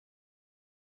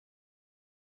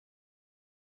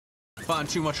find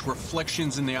too much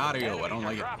reflections in the audio. I don't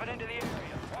like it.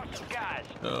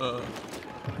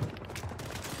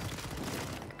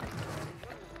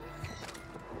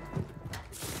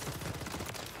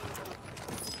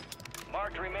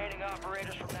 Marked remaining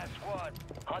operators from that squad.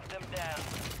 Hunt them down.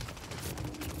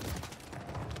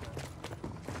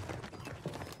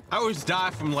 I always die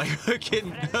from like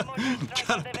getting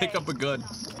trying to pick up a gun.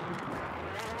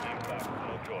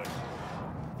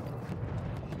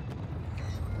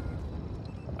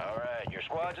 All right, your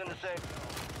squad's in the safe.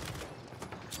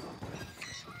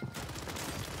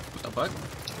 What the fuck?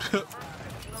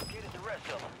 Located the rest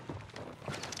of them.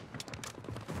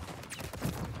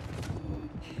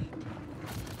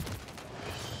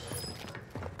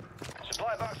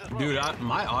 Dude,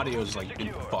 my audio's like been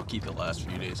fucky the last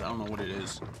few days. I don't know what it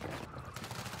is.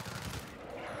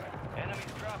 Enemies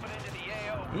dropping into the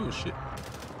AO. Ooh, shit.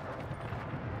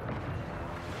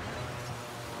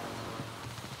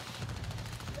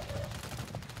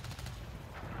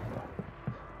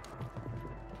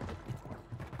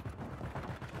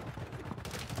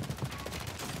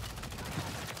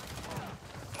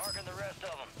 Marking the rest of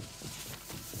them.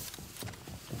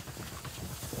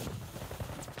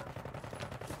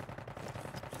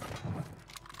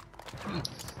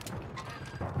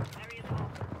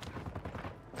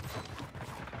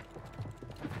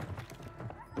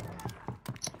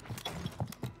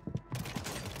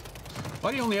 Why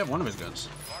do you only have one of his guns?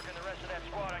 Marking the rest of that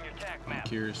squad on your tac map. I'm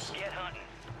curious. Get hunting.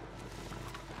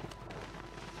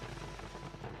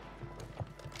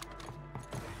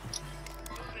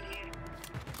 Moving here.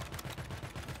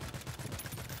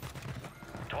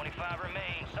 25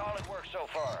 remain. Solid work so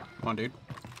far. Come on, dude.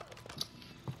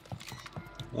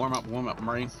 Warm up,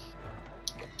 Marine.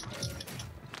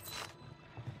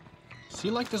 See,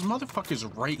 like, this motherfucker's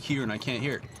right here and I can't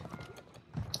hear it.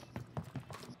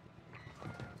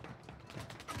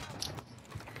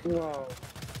 Whoa.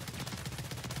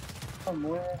 From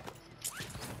where?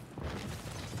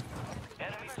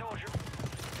 Enemy soldier.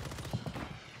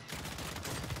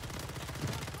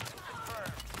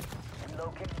 Confirmed.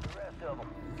 Locate the rest of them.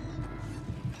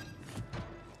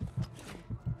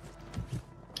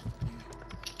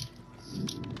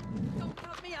 Don't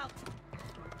count me out.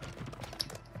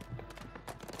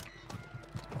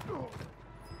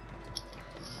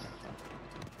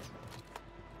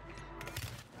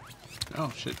 Oh,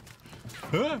 shit.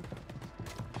 Ah!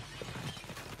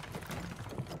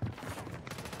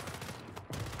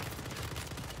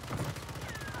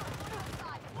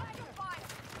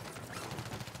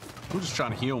 I'm just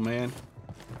trying to heal, man.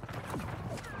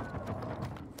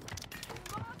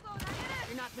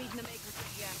 You're not leading the makers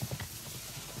yet.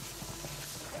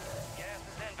 Gas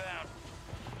is inbound.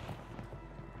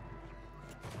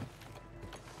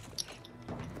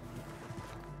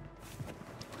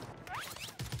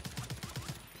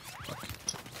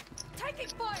 Taking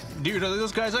fire. Dude, are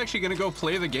those guys actually gonna go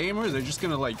play the game, or they're just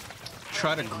gonna, like,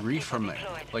 try to grief from me?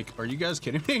 Like, are you guys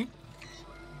kidding me?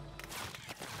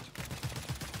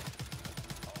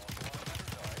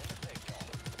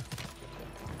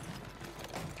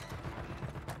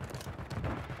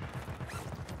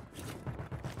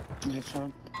 Next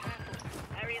one.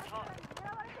 Area's hot.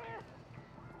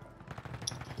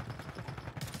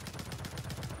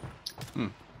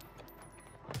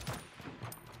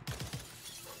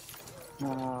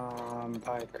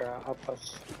 Bike, help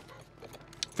us.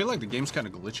 I feel like the game's kind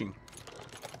of glitching.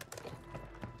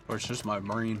 Or it's just my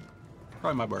brain.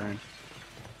 Probably my brain.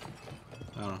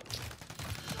 I don't know.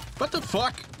 What the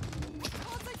fuck?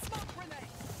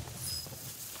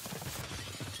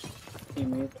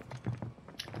 Teammate.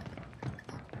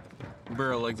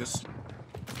 Barrel like this.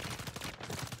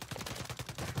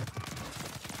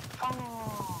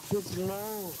 Oh, it's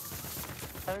low.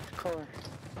 Hardcore.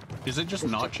 Is it just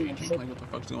not changing? Like, what the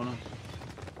fuck's going on?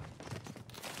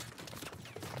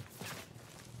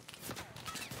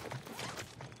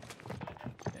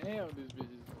 Damn, this bitch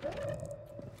is...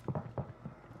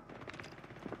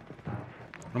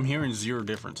 I'm hearing zero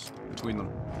difference between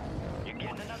them. You're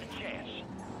getting another chance.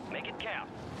 Make it count.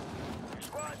 Your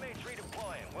squad mates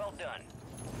redeploying. Well done.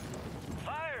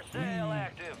 Fire sale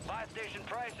active. Buy station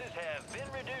prices have been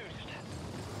reduced.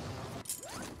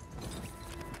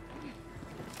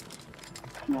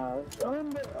 No,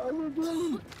 I'm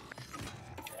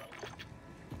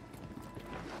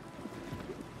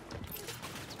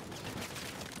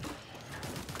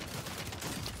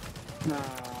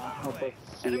help us.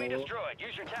 Enemy destroyed.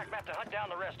 Use your tac map to hunt down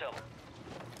the rest of them.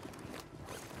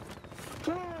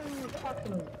 Oh, you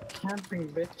fucking camping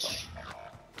bitch.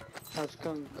 I was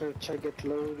gonna go check it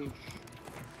loading.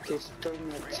 Just turn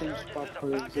that same spot for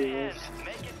the Make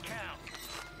it count.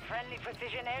 Friendly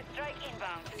precision airstrike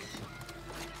inbound.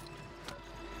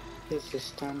 He's just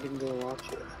standing there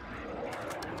watching.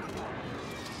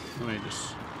 Let me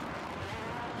just...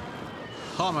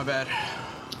 Oh, my bad.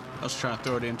 I was trying to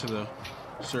throw it into the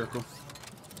circle.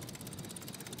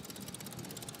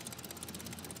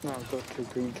 Now I'll go to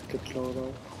green to get load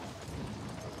out.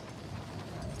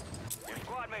 Your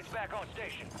squad mate's back on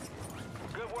station.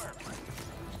 Good work.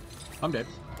 I'm dead.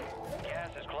 Gas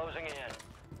is closing in.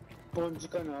 One's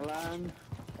gonna land.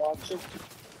 Watch it.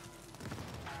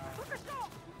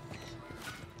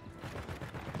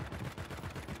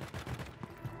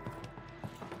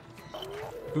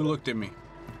 Who looked at me?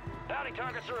 Bounty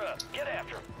targets are up. Get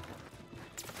after them.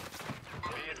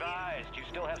 Be advised, you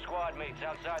still have squad mates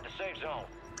outside the safe zone.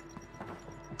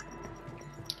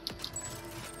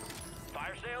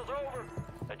 Fire sale's over.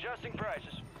 Adjusting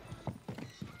prices.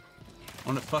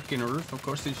 On the fucking roof? Of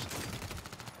course he's...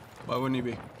 Why wouldn't he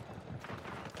be?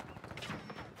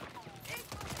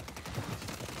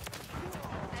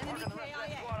 Marking the rest of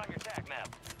that squad on your attack map.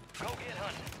 Go get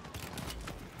hunting.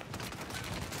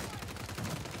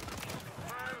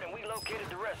 Confirmed, and we located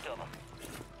the rest of them.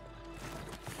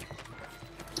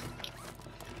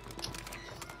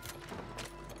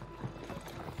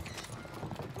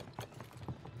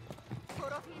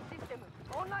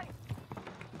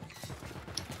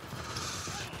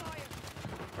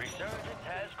 Resurgence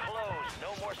has closed.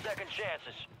 No more second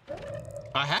chances.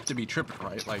 I have to be tripping,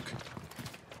 right? Like...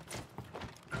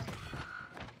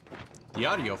 The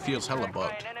audio feels hella Attacked by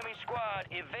bugged. an enemy squad.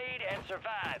 Evade and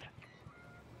survive.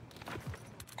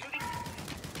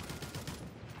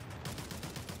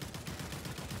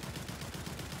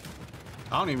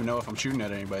 I don't even know if I'm shooting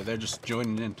at anybody. They're just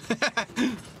joining in.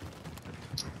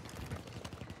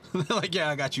 They're like, yeah,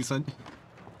 I got you, son.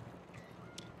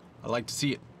 I like to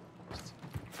see it.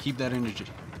 Keep that energy.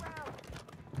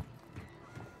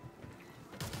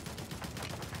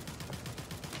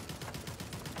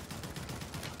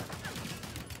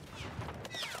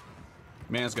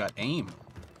 Man's got aim.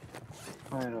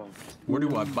 I know. Where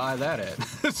do I buy that at?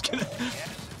 It's gonna...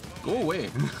 Go away.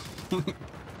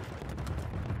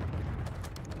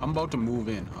 I'm about to move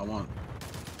in. I want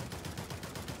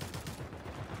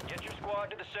Get your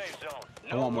squad to the safe zone.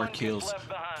 I want more one gets kills. left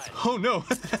behind. Oh no!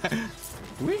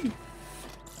 Wee!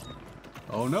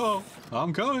 Oh no!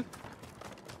 I'm coming!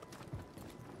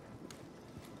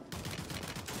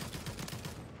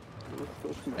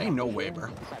 Ain't no way, bro.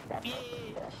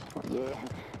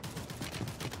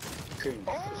 Green.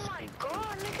 Oh my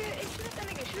god, nigga! Hey, shoot at that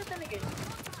nigga! Shoot at that nigga!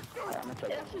 Yeah,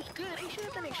 that feels good. Hey, shoot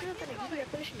at that nigga! Shoot at that nigga! You gotta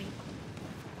finish me.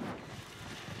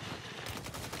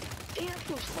 Damn, that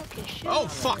feels fucking shit. Oh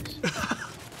fuck!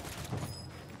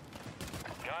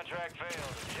 Contract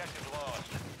failed. Objective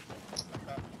lost.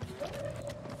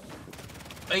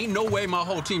 Ain't no way my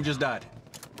whole team just died.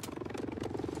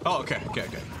 Oh, okay.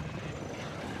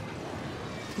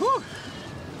 Whew.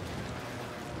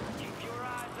 Keep your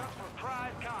eyes up for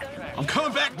prize contracts. I'm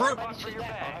coming back, bro! Mark for your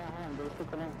bag.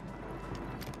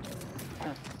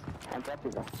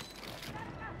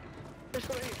 Let's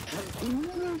go right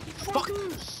here. Fuck!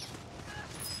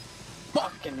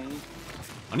 Fuck! Fucking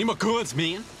A. I need my guns,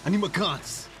 man! I need my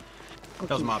guns! That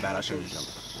was my bad. I should have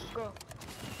jumped. Go.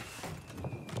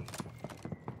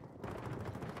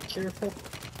 Careful.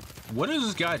 What is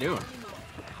this guy doing?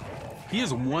 He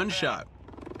is one shot.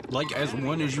 Like, as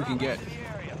one as you can get. The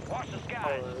area. Watch the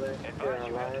skies. Advise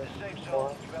you head to the safe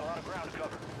zone. You got a lot of ground to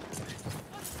cover.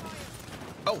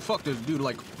 Oh, fuck, there's a dude,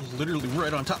 like, literally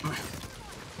right on top of me.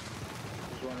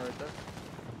 There's one right there.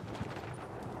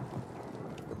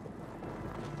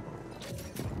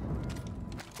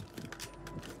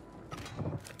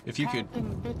 If you could...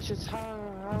 Fucking bitches, how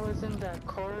I was in that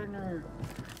corner.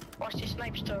 Watch these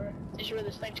snipes, Tora. This is where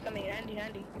the snipes come in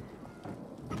handy.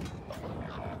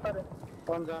 Hold up.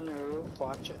 One's on the roof,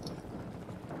 watch it.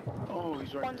 Oh,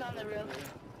 he's right One's there. on the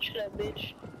roof. Shoot that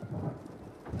bitch.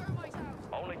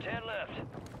 Only 10 left.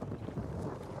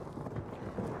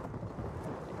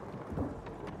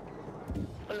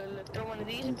 Look, throw one of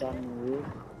these. One's on the roof.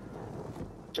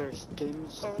 There's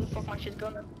things Oh, where the fuck my shit's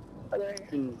going up? Oh, there.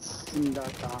 in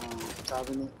that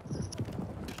cabinet.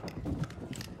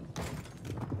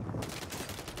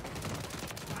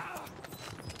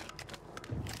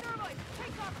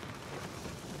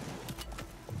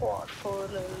 Watch for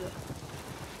look.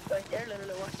 Right there,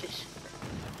 look, watch this.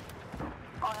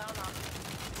 Oh, hell no.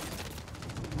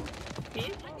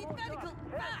 Yeah? I need medical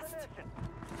fast.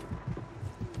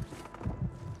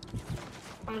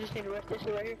 I'm just need to rest this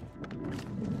right here.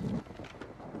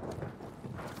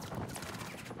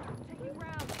 Taking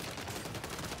rounds.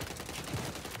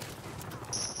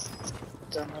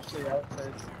 they're mostly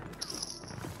outside.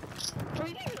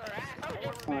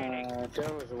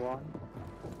 There was one.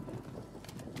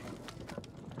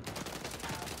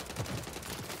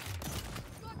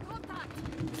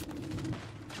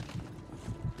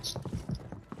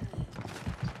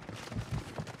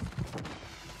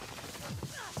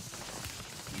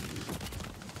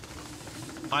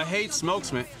 I hate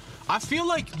smokes, man. I feel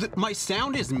like my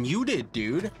sound is muted,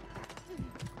 dude.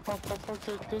 Fuck,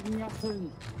 there's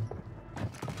nothing.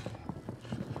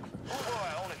 Oh boy,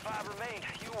 only 5 remain.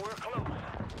 You were close.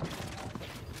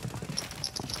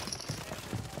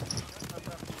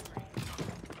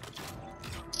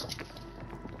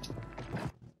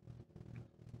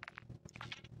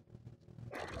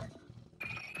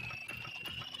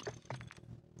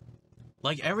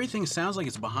 Like everything sounds like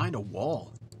it's behind a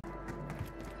wall.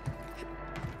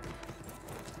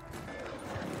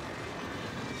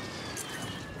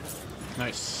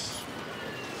 Nice.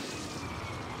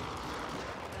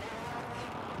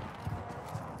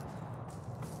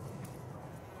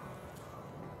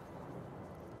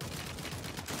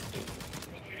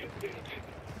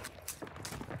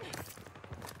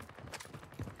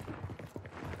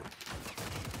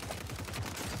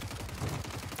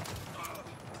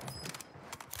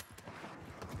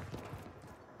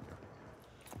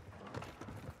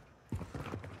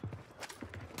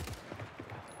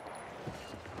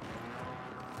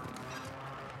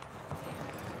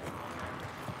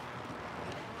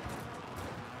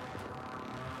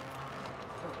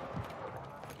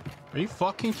 Are you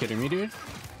fucking kidding me, dude?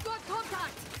 Got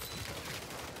contact.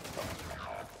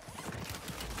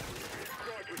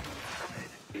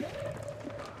 Your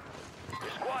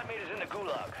squad mate is in the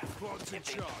gulag. If they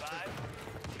survive,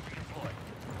 redeploy.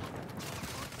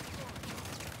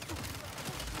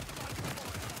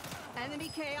 Enemy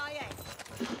KIA.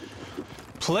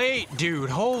 Plate, dude.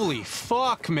 Holy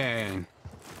fuck, man.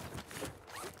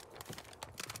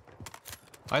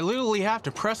 I literally have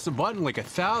to press the button like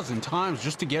 1,000 times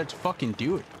just to get it to fucking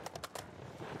do it.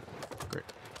 Great.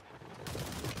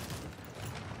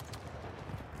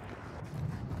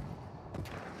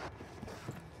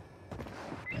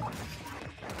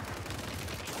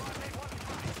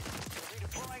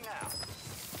 Redeploying now.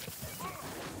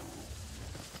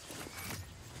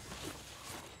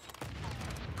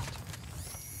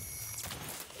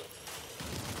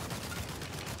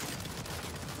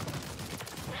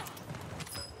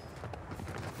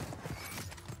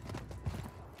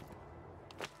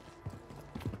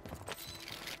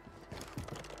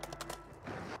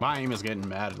 My aim is getting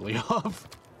madly off.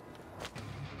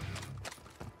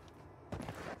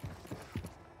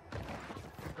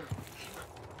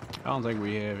 I don't think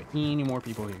we have any more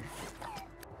people here.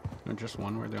 No, just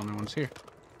one. We're the only ones here.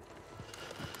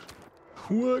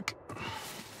 Look.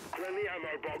 Friendly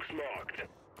ammo box marked.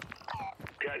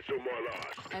 Cancel my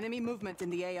last. Enemy movement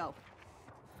in the AO.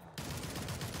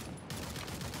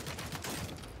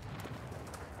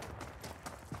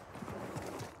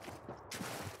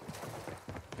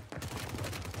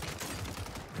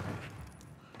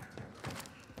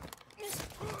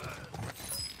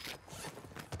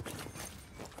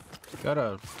 Got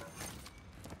a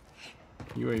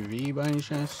UAV by any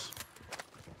chance?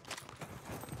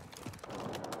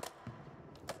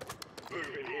 Move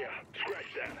in here. Scratch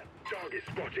that. Target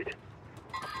spotted.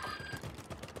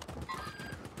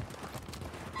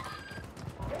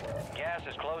 Gas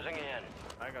is closing in.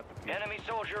 I got the Enemy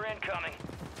soldier incoming.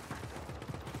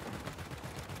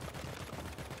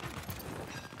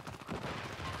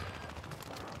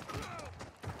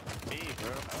 me,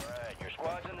 bro. Alright, your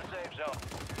squad's in the safe zone.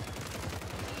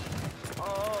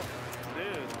 Oh,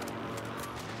 dude.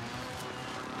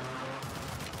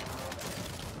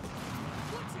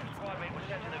 Your squad mate was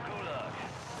sent to the gulag.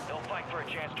 They'll fight for a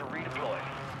chance to redeploy.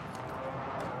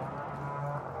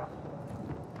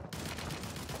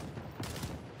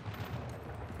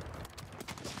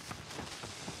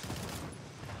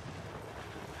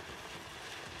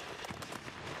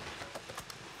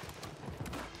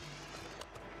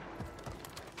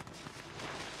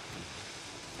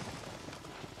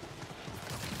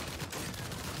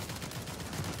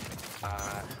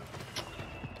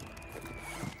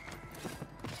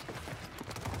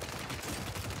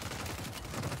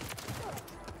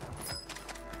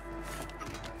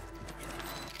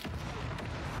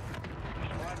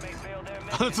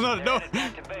 That's not a no.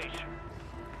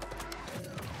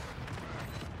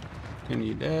 I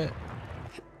need that.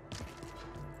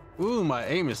 Ooh, my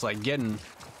aim is like getting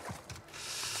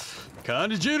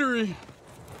kind of jittery.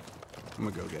 I'm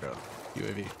gonna go get a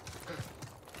UAV.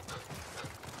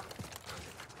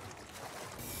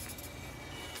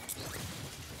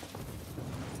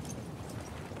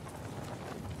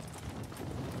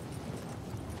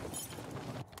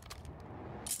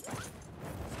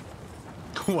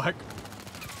 Whack.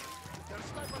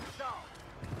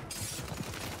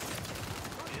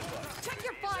 Check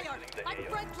your fire. I'm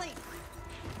friendly.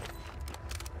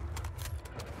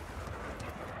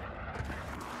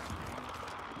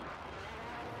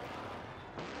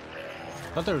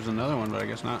 Thought there was another one, but I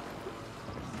guess not.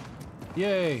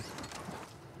 Yay!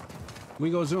 We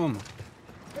go zoom.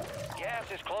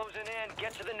 Gas is closing in.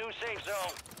 Get to the new safe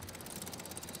zone.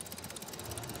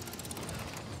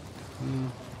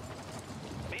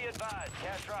 Be advised,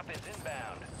 cash drop is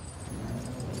inbound.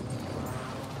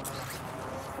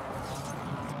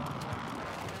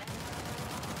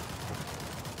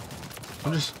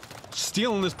 I'm just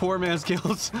stealing this poor man's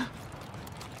kills.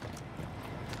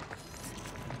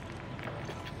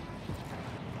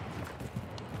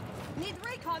 Need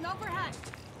recon overhead.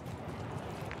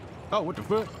 Oh, what the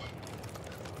fuck?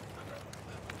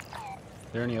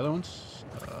 There any other ones?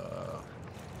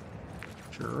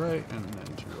 To your right, and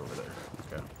then two over there.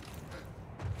 Okay.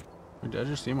 Did I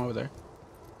just see him over there?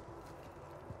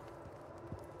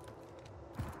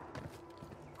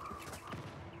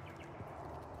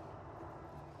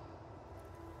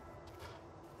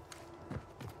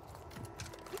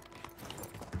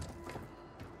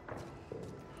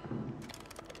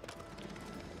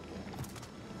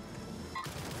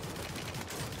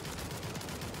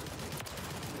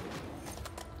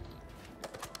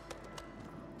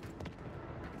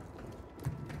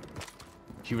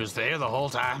 He was there the whole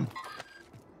time.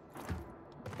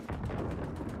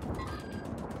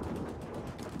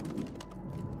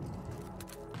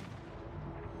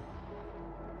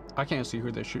 I can't see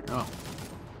who they're shooting. Oh.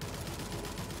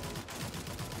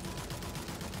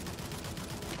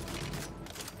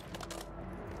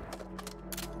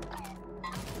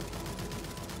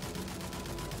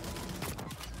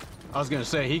 I was gonna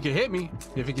say he could hit me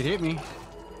if he could hit me.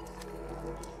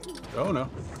 Oh no.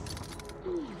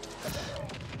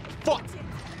 Fuck!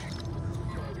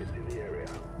 Targets in the area.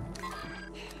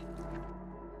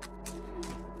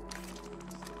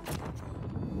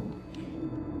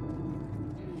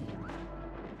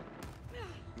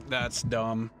 That's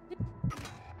dumb.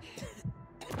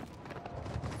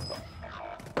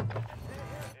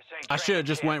 I should have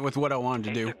just went with what I wanted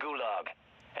to do. It's the gulag,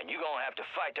 and you're gonna have to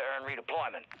fight to earn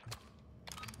redeployment.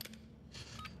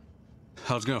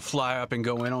 I was gonna fly up and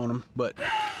go in on him, but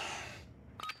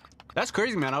that's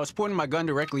crazy, man. I was pointing my gun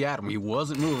directly at him. He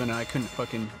wasn't moving, and I couldn't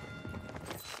fucking.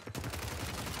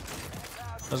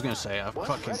 I was gonna say I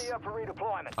fucking. Ready up for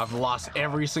redeployment. I've lost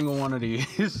every single one of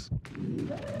these.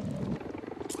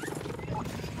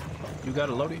 You got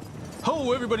a loadie?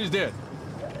 Oh, everybody's dead.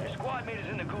 Your squad mate is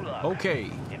in the gulag.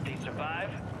 Okay. If they survive,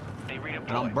 they redeploy.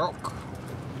 And I'm broke.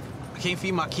 I can't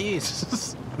feed my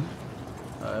kids.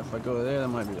 If I go there, that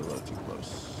might be a little too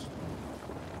close.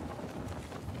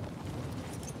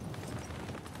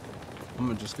 I'm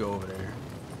gonna just go over there.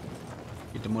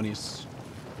 Get the monies.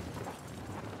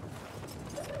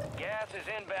 Gas is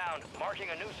inbound, marking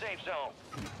a new safe zone.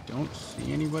 Don't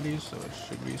see anybody, so it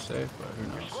should be safe, but who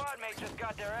Your knows? squad mate just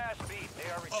got their ass beat. They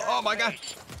are returning. Oh my god!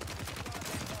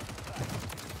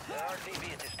 They're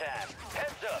RTB at this time.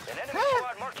 Heads up, an enemy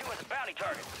squad marked you as a bounty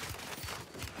target.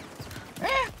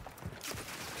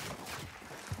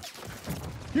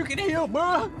 You can heal,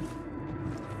 bro!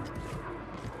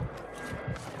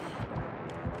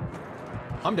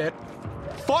 I'm dead.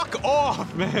 Fuck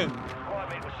off, man! Squad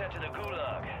mate was sent to the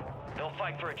gulag. They'll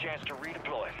fight for a chance to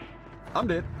redeploy. I'm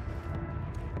dead.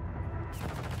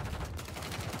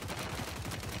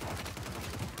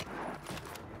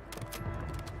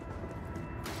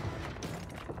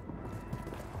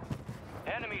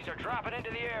 Enemies are dropping into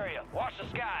the area. Watch the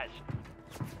skies.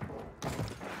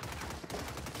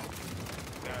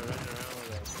 Guy running around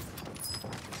with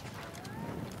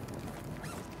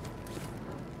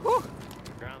Whew.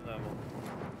 a ground level.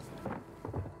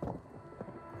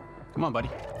 Come on, buddy.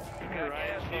 Got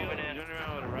Riot gas shield. moving He's in. running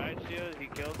around with a riot shield. He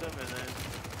killed them and then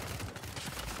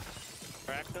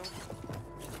cracked them.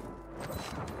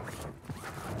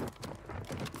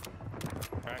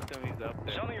 Cracked him. He's up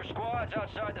there. Some of your squad's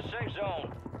outside the safe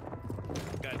zone.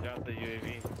 Guy dropped the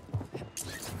UAV.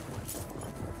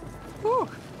 Whew.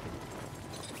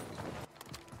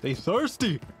 They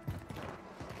thirsty.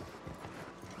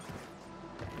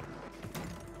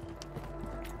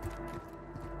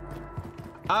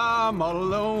 I'm all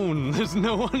alone. There's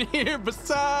no one here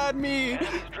beside me.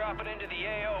 Enemies dropping into the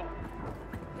AO.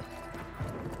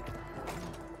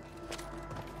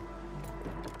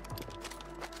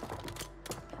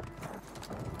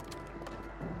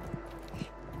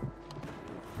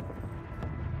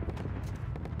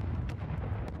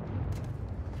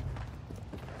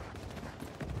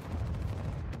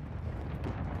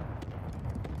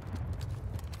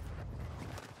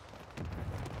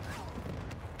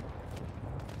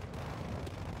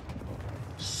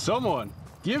 Someone,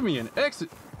 give me an exit.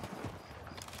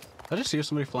 I just hear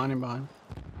somebody flying in behind.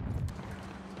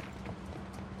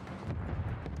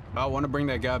 I want to bring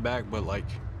that guy back, but like,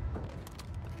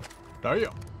 damn.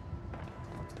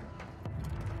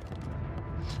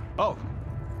 Oh,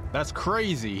 that's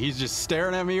crazy. He's just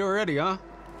staring at me already, huh?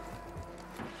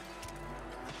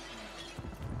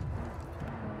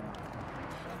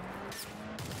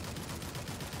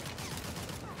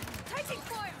 Taking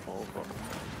fire! Oh, fuck.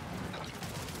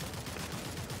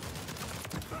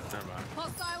 Never mind.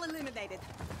 Hostile eliminated.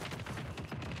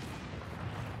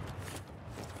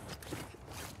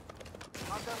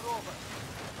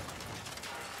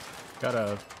 Got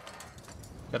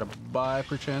a buy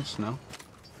perchance? No.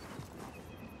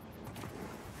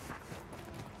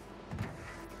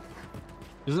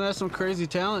 Isn't that some crazy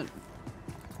talent?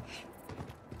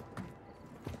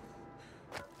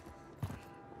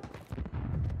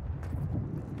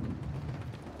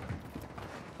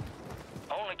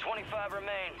 Only 25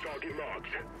 remain. Target marked.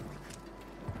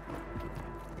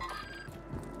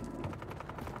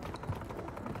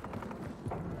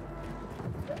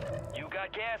 You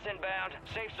got gas inbound.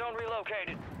 Safe zone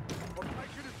relocated.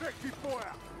 Formation effective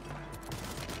fire.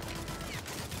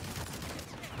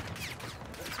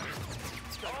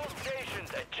 All stations,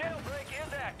 a jailbreak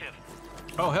is active.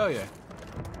 Oh, hell yeah.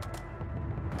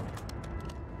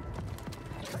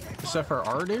 Except for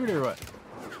our dude or what?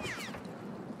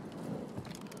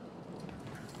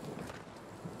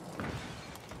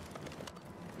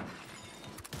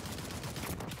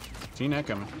 Seen that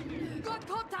coming. Got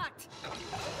contact!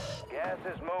 Gas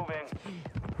is moving.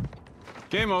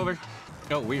 Game over.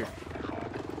 Oh, weird.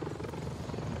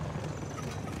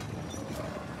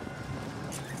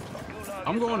 Gulag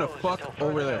I'm is going to closed fuck until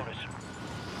further over there. notice.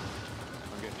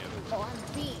 Oh,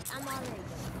 I'm beat. I'm already.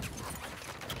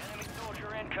 Enemy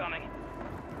soldier incoming.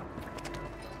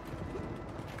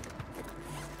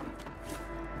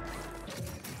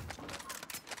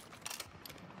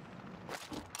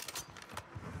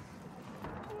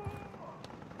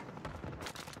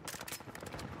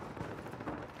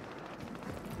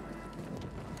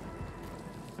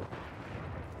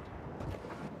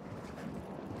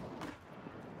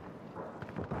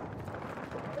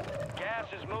 Gas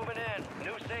is moving in.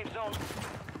 New safe zone.